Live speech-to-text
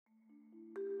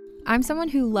I'm someone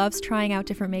who loves trying out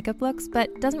different makeup looks,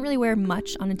 but doesn't really wear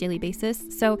much on a daily basis,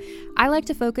 so I like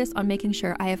to focus on making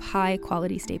sure I have high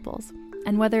quality staples.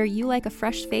 And whether you like a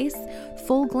fresh face,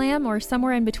 full glam, or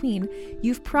somewhere in between,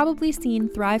 you've probably seen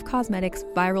Thrive Causemetics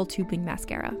Viral Tubing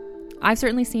Mascara. I've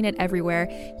certainly seen it everywhere.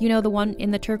 You know, the one in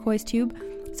the turquoise tube?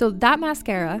 So that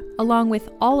mascara, along with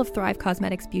all of Thrive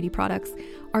Causemetics beauty products,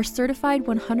 are certified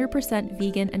 100%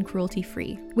 vegan and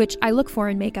cruelty-free, which I look for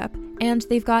in makeup, and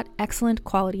they've got excellent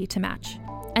quality to match.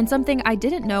 And something I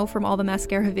didn't know from all the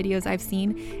mascara videos I've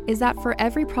seen is that for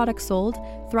every product sold,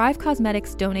 Thrive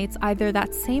Causemetics donates either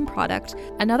that same product,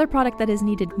 another product that is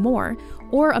needed more,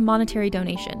 or a monetary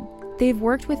donation. They've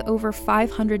worked with over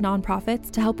 500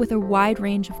 nonprofits to help with a wide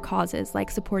range of causes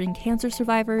like supporting cancer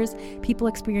survivors, people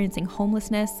experiencing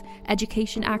homelessness,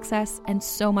 education access, and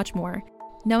so much more.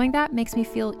 Knowing that makes me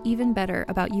feel even better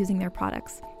about using their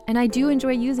products. And I do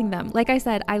enjoy using them. Like I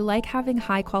said, I like having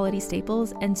high quality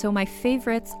staples, and so my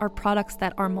favorites are products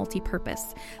that are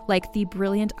multi-purpose, like the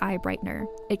Brilliant Eye Brightener.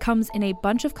 It comes in a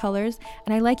bunch of colors,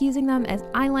 and I like using them as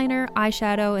eyeliner,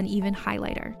 eyeshadow, and even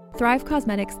highlighter. Thrive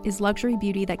Causemetics is luxury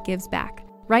beauty that gives back.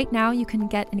 Right now, you can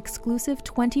get an exclusive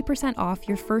 20% off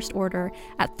your first order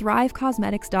at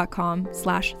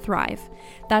thrivecausemetics.com/thrive.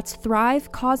 That's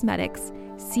Thrive Causemetics,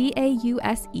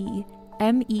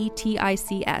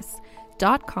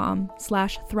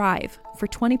 CAUSEMETICS.com/thrive for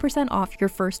 20% off your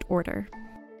first order.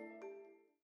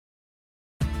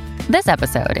 This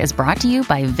episode is brought to you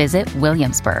by Visit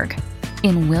Williamsburg.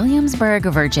 In Williamsburg,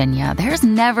 Virginia, there's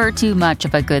never too much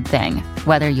of a good thing.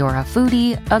 Whether you're a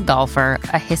foodie, a golfer,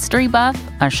 a history buff,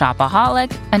 a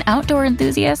shopaholic, an outdoor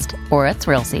enthusiast, or a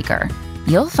thrill seeker,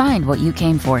 you'll find what you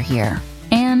came for here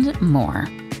and more.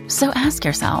 So ask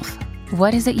yourself,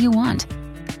 what is it you want?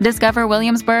 Discover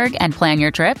Williamsburg and plan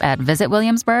your trip at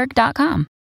visitwilliamsburg.com.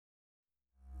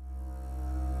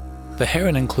 The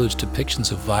Heron includes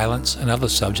depictions of violence and other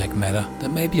subject matter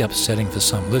that may be upsetting for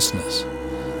some listeners.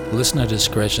 Listener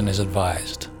discretion is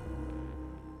advised.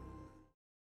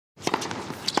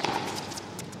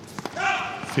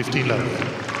 50 low.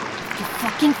 Your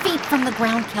fucking feet from the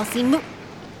ground, Kelsey. Move.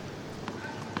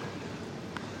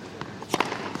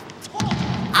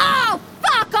 Oh,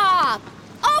 fuck off!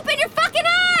 Open your fucking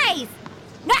eyes!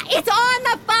 No, it's on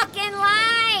the fucking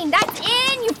line! That's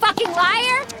in, you fucking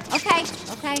liar! Okay,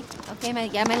 my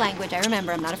language. I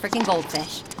remember. I'm not a freaking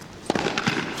goldfish.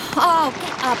 Oh,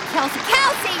 get up, Kelsey.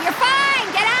 Kelsey, you're fine!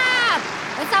 Get up!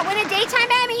 Let's not win a daytime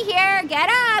Emmy here. Get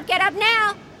up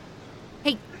now.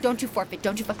 Hey, don't you forfeit.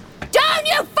 Don't you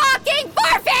fucking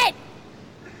forfeit!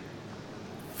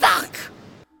 Fuck!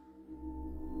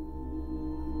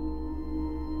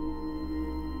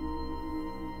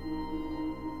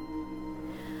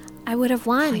 I would have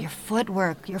won. Oh, your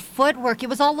footwork. It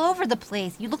was all over the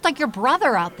place. You looked like your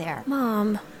brother out there.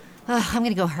 Mom. I'm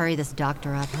gonna go hurry this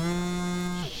doctor up.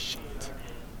 Shit.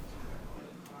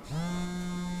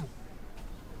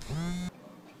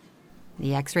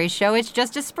 The x-rays show it's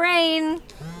just a sprain.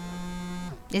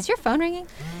 Is your phone ringing?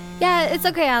 Yeah, it's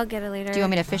okay. I'll get it later. Do you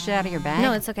want me to fish it out of your bag?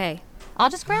 No, it's okay. I'll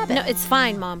just grab it. No, it's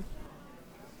fine, Mom.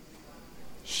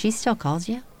 She still calls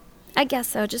you? I guess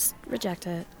so. Just reject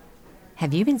it.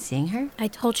 Have you been seeing her? I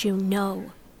told you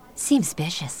no. Seems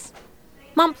vicious.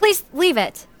 Mom, please leave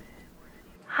it.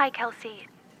 Hi, Kelsey.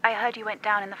 I heard you went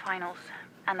down in the finals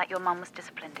and that your mum was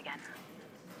disciplined again.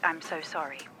 I'm so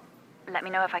sorry. Let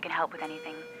me know if I can help with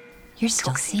anything. You're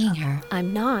still seeing her.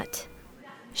 I'm not.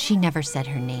 She never said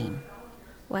her name.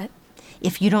 What?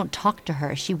 If you don't talk to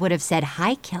her, she would have said,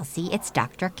 "Hi, Kelsey, it's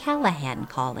Dr. Callahan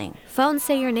calling." Phones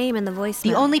say your name in the voicemail.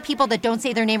 The only people that don't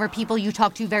say their name are people you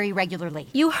talk to very regularly.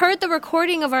 You heard the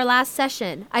recording of our last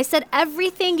session. I said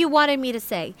everything you wanted me to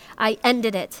say. I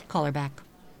ended it. Call her back.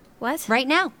 What? Right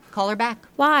now. Call her back.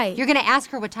 Why? You're going to ask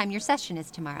her what time your session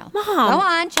is tomorrow. Mom. Go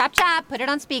on, chop chop, put it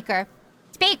on speaker.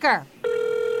 Speaker!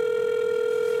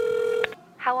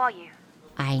 How are you?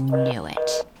 I knew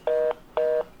it.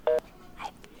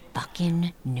 I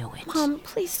fucking knew it. Mom,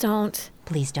 please don't.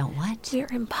 Please don't what? We're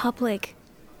in public.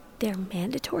 They're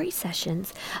mandatory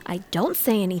sessions. I don't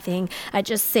say anything. I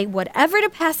just say whatever to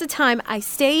pass the time. I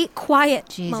stay quiet.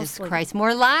 Jesus mostly. Christ,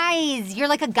 more lies. You're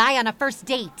like a guy on a first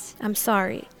date. I'm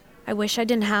sorry. I wish I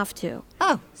didn't have to.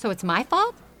 Oh, so it's my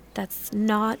fault? That's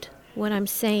not what I'm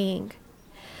saying.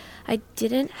 I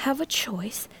didn't have a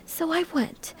choice, so I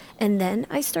went. And then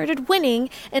I started winning,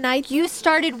 and You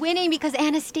started winning because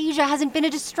Anastasia hasn't been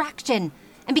a distraction.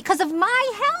 And because of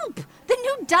my help. The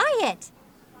new diet.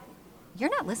 You're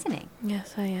not listening.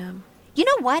 Yes, I am. You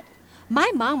know what?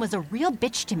 My mom was a real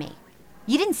bitch to me.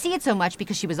 You didn't see it so much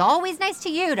because she was always nice to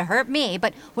you to hurt me.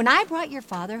 But when I brought your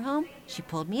father home, she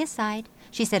pulled me aside.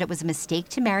 She said it was a mistake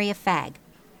to marry a fag.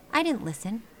 I didn't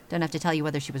listen. Don't have to tell you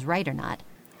whether she was right or not.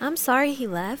 I'm sorry he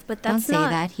left, but that's Don't say not...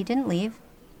 that. He didn't leave.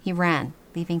 He ran.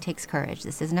 Leaving takes courage.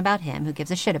 This isn't about him. Who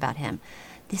gives a shit about him?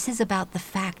 This is about the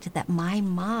fact that my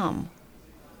mom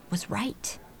was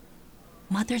right.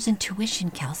 Mother's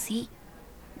intuition, Kelsey.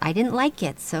 I didn't like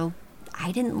it, so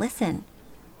I didn't listen.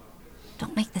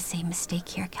 Don't make the same mistake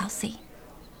here, Kelsey.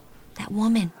 That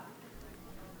woman,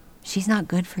 she's not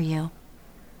good for you.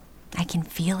 I can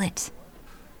feel it.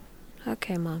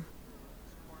 Okay, Mom.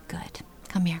 Good.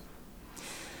 Come here.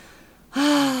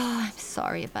 Oh, I'm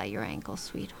sorry about your ankle,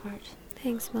 sweetheart.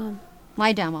 Thanks, Mom.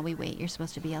 Lie down while we wait. You're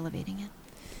supposed to be elevating it.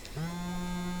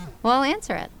 Well,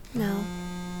 answer it. No.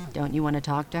 Don't you want to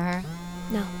talk to her?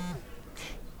 No.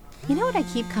 You know what I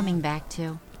keep coming back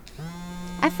to?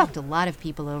 I've fucked a lot of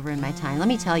people over in my time, let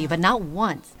me tell you, but not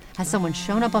once has someone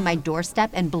shown up on my doorstep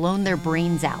and blown their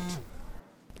brains out.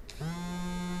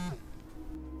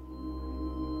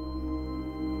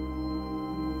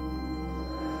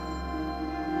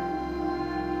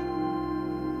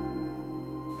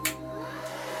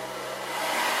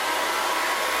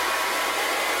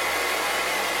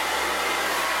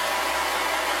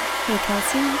 Hey,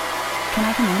 Kelsey, can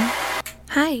I come in?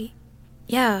 Hi.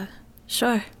 Yeah,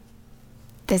 sure.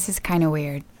 This is kind of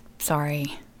weird.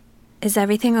 Sorry. Is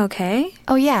everything okay?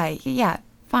 Oh, yeah,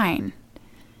 fine.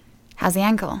 How's the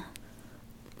ankle?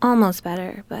 Almost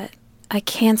better, but I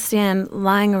can't stand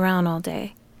lying around all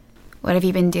day. What have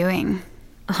you been doing?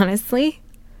 Honestly?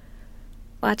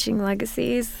 Watching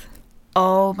Legacies.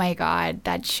 Oh my god,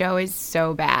 that show is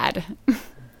so bad.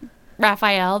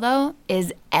 Raphael, though,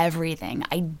 is everything.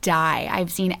 I die.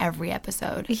 I've seen every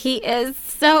episode. He is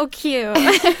so cute.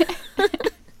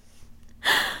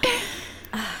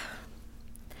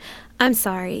 I'm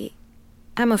sorry.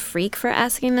 I'm a freak for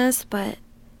asking this, but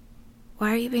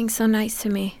why are you being so nice to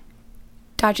me?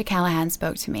 Dr. Callahan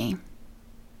spoke to me.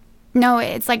 No,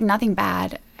 it's like nothing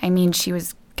bad. I mean, she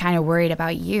was kind of worried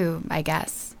about you, I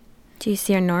guess. Do you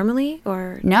see her normally,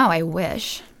 or...? No, I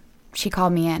wish. She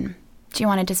called me in. She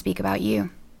wanted to speak about you.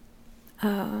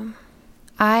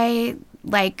 I,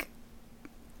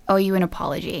 owe you an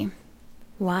apology.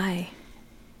 Why?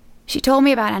 She told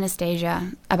me about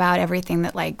Anastasia, about everything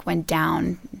that, went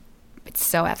down. It's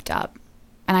so effed up.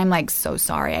 And I'm, so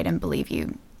sorry I didn't believe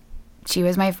you. She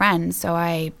was my friend, so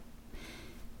I...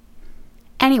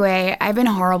 Anyway, I've been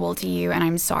horrible to you, and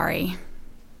I'm sorry.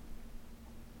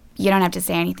 You don't have to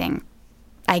say anything.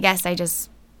 I guess I just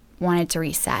wanted to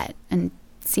reset and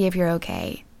see if you're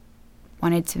okay.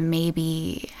 Wanted to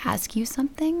maybe ask you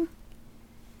something?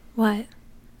 What?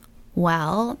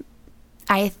 Well,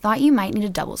 I thought you might need a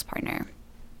doubles partner.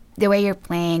 The way you're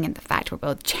playing and the fact we're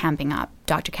both champing up,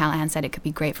 Dr. Callahan said it could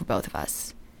be great for both of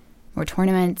us. More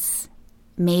tournaments,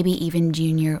 maybe even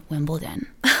junior Wimbledon.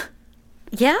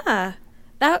 Yeah,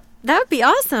 that would be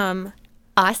awesome.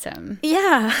 Awesome.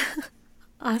 Yeah,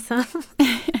 awesome.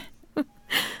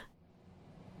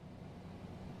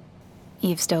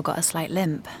 You've still got a slight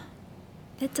limp.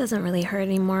 It doesn't really hurt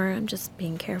anymore. I'm just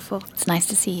being careful. It's nice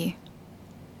to see you.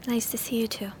 Nice to see you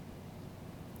too.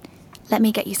 Let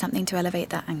me get you something to elevate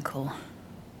that ankle.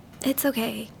 It's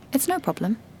okay. It's no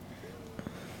problem.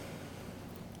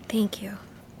 Thank you.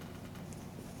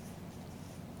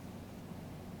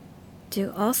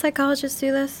 Do all psychologists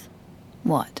do this?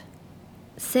 What?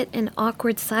 Sit in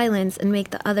awkward silence and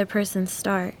make the other person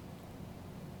start.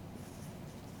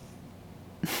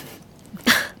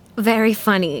 Very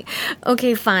funny.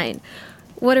 Okay, fine.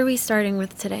 What are we starting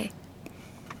with today?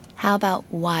 How about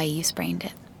why you sprained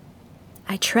it?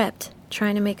 I tripped,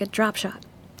 trying to make a drop shot.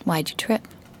 Why'd you trip?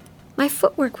 My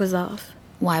footwork was off.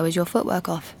 Why was your footwork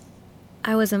off?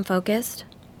 I wasn't focused.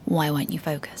 Why weren't you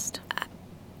focused?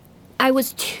 I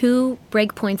was 2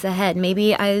 break points ahead.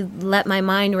 Maybe I let my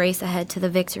mind race ahead to the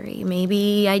victory.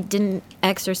 Maybe I didn't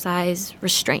exercise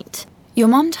restraint. Your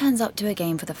mom turns up to a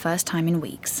game for the first time in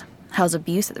weeks, hurls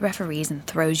abuse at the referees and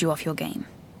throws you off your game.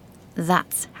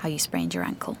 That's how you sprained your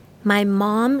ankle. My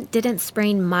mom didn't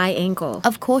sprain my ankle.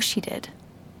 Of course she did.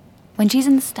 When she's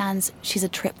in the stands, she's a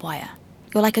tripwire.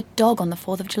 You're like a dog on the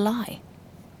 4th of July.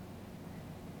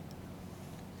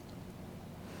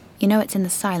 You know it's in the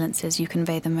silences you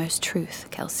convey the most truth,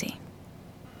 Kelsey.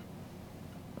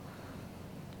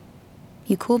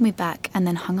 You called me back and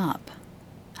then hung up.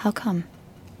 How come?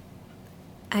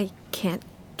 I can't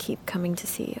keep coming to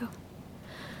see you.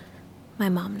 My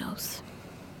mom knows.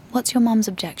 What's your mom's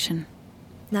objection?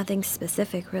 Nothing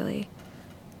specific, really.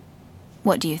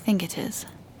 What do you think it is?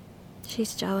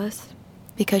 She's jealous.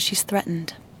 Because she's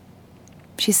threatened.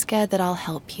 She's scared that I'll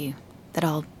help you, that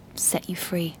I'll set you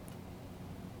free.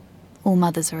 All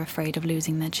mothers are afraid of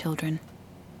losing their children.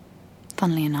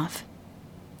 Funnily enough,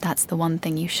 that's the one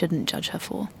thing you shouldn't judge her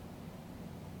for.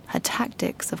 Her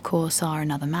tactics, of course, are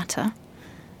another matter,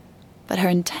 but her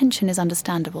intention is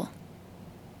understandable.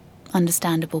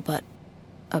 Understandable, but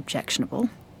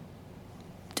objectionable.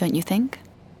 Don't you think?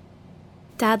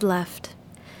 Dad left.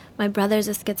 My brother's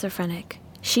a schizophrenic.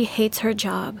 She hates her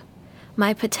job.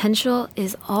 My potential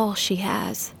is all she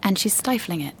has. And she's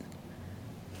stifling it.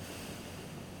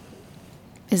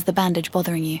 Is the bandage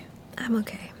bothering you? I'm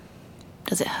okay.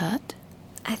 Does it hurt?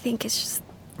 I think it's just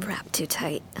wrapped too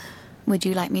tight. Would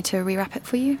you like me to rewrap it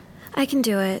for you? I can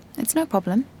do it. It's no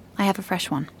problem. I have a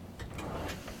fresh one.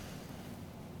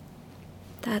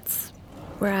 That's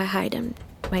where I hide in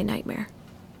my nightmare.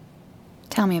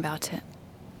 Tell me about it.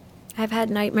 I've had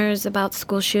nightmares about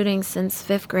school shootings since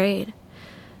 5th grade.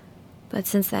 But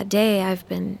since that day, I've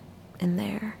been in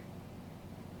there.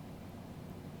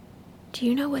 Do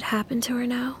you know what happened to her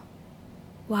now?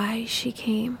 Why she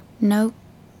came? No,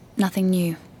 nothing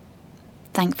new.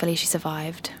 Thankfully, she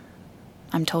survived.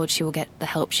 I'm told she will get the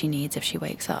help she needs if she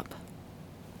wakes up.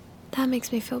 That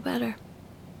makes me feel better.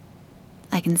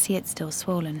 I can see it's still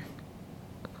swollen.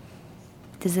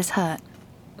 Does this hurt?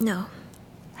 No.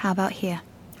 How about here?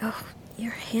 Oh,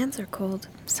 your hands are cold.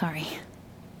 Sorry.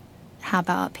 How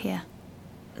about up here?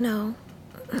 No.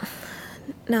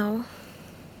 No.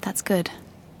 That's good.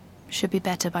 Should be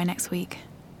better by next week.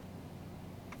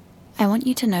 I want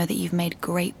you to know that you've made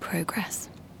great progress.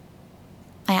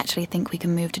 I actually think we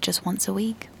can move to just once a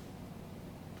week.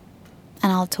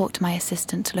 And I'll talk to my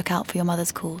assistant to look out for your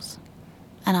mother's calls.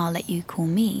 And I'll let you call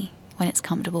me when it's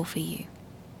comfortable for you.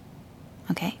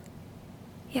 Okay?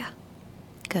 Yeah.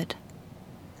 Good.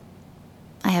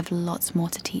 I have lots more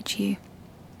to teach you.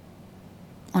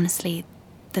 Honestly,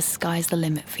 the sky's the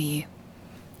limit for you.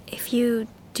 If you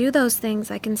do those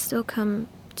things, I can still come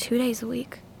 2 days a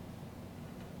week.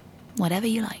 Whatever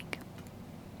you like.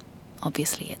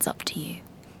 Obviously, it's up to you.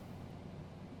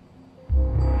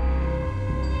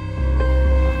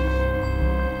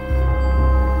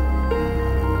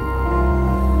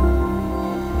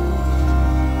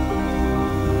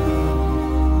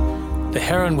 The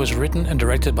Heron was written and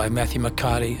directed by Matthew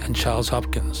McCarty and Charles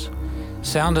Hopkins.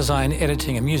 Sound design,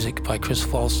 editing, and music by Chris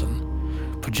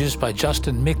Folsom. Produced by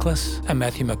Justin Miklas and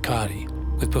Matthew McCarty,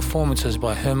 with performances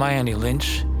by Hermione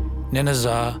Lynch, Nina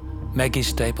Zah, Maggie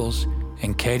Staples,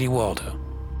 and Katie Walter.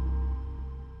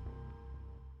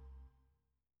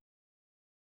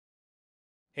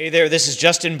 Hey there, this is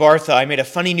Justin Bartha. I made a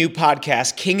funny new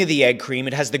podcast, King of the Egg Cream.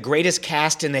 It has the greatest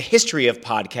cast in the history of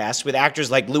podcasts with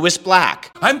actors like Louis Black.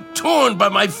 I'm torn by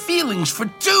my feelings for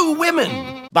two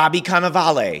women. Bobby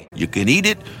Cannavale. You can eat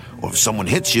it, or if someone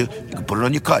hits you, you can put it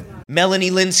on your cut.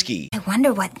 Melanie Linsky. I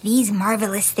wonder what these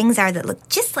marvelous things are that look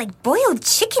just like boiled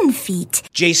chicken feet.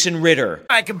 Jason Ritter.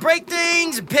 I can break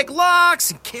things and pick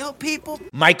locks and kill people.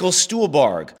 Michael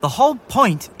Stuhlbarg. The whole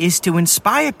point is to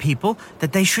inspire people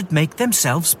that they should make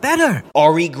themselves better.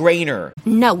 Ari Grainer.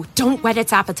 No, don't whet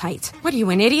its appetite. What are you,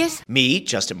 an idiot? Me,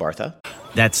 Justin Bartha.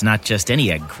 That's not just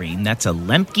any egg cream, that's a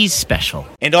Lemke's special.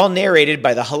 And all narrated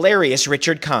by the hilarious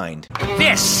Richard Kind.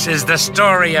 This is the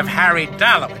story of Harry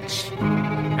Dalowitz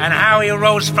and how he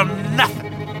rose from nothing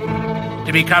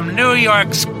to become New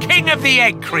York's King of the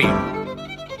Egg Cream.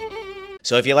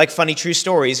 So if you like funny true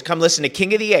stories, come listen to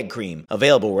King of the Egg Cream,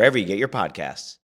 available wherever you get your podcasts.